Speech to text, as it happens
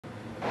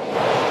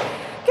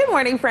Good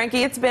morning,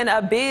 Frankie. It's been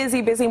a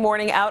busy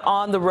morning out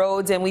on the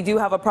roads, and we do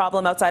have a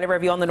problem outside of our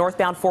view on the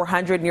northbound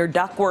 400 near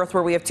Duckworth,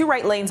 where we have two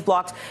right lanes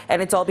blocked, and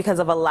it's all because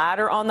of a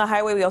ladder on the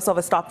highway. We also have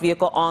a stopped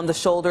vehicle on the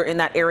shoulder in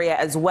that area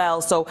as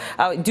well. So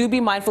do be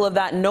mindful of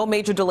that. No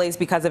major delays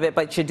because of it,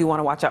 but you do want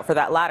to watch out for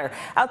that ladder.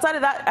 Outside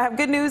of that, I have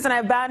good news and I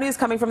have bad news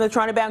coming from the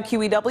Toronto-bound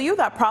QEW.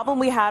 That problem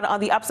we had on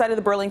the upside of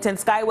the Burlington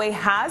Skyway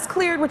has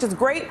cleared, which is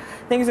great.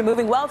 Things are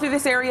moving well through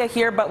this area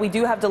here, but we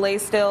do have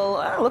delays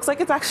still. Looks like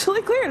it's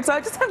actually cleared. So I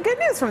just have good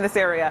news from this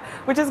area,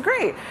 which is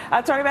great.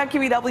 Toronto-bound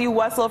QEW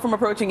was slow from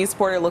approaching East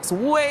Porter. Looks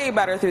way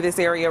better through this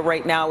area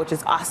right now, which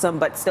is awesome,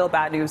 but still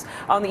bad news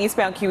on the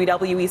eastbound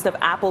QEW east of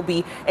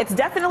Appleby. It's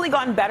definitely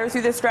gotten better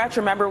through this stretch.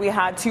 Remember, we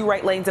had two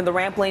right lanes in the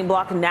ramp lane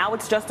block. Now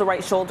it's just the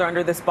right shoulder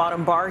under this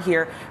bottom bar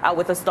here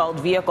with a stalled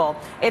vehicle.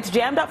 It's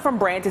jammed up from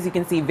Brant, as you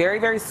can see,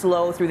 very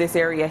slow through this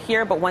area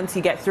here, but once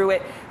you get through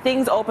it,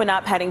 things open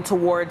up heading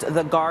towards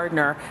the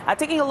Gardner.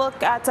 Taking a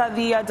look at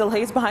the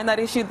delays behind that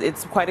issue,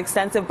 it's quite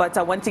extensive, but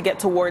once you get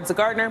towards the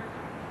Gardner,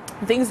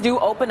 things do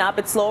open up.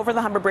 It's slow over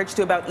the Humber Bridge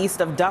to about east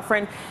of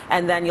Dufferin,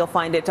 and then you'll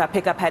find it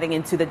pick up heading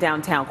into the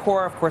downtown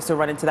core. Of course, we'll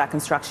run into that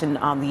construction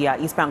on the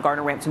eastbound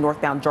Gardner ramp to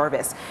northbound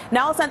Jarvis.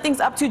 Now I'll send things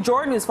up to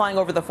Jordan, who's flying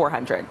over the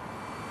 400.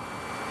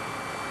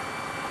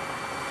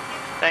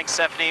 Thanks,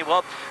 Stephanie.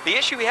 Well, the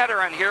issue we had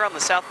around here on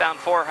the southbound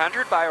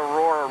 400 by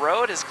Aurora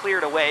Road has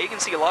cleared away. You can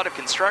see a lot of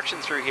construction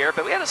through here,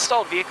 but we had a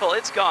stalled vehicle.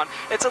 It's gone.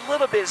 It's a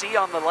little busy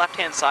on the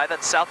left-hand side.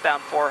 That's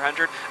southbound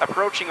 400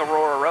 approaching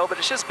Aurora Road, but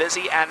it's just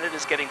busy, and it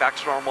is getting back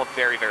to normal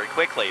very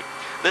quickly.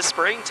 This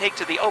spring, take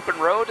to the open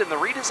road in the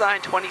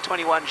redesigned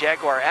 2021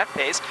 Jaguar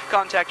F-Pace.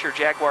 Contact your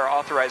Jaguar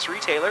authorized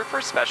retailer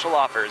for special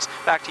offers.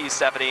 Back to you,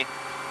 Stephanie.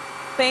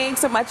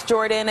 Thanks so much,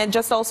 Jordan. And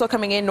just also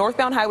coming in,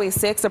 northbound Highway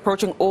 6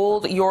 approaching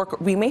Old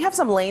York. We may have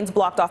some lanes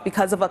blocked off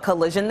because of a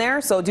collision there,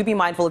 so do be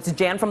mindful. It's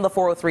jammed from the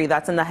 403.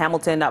 That's in the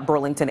Hamilton,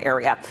 Burlington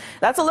area.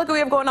 That's a look we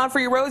have going on for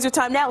your roads. Your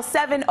time now,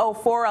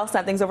 7:04. I'll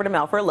send things over to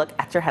Mel for a look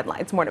at your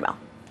headlines. More to Mel.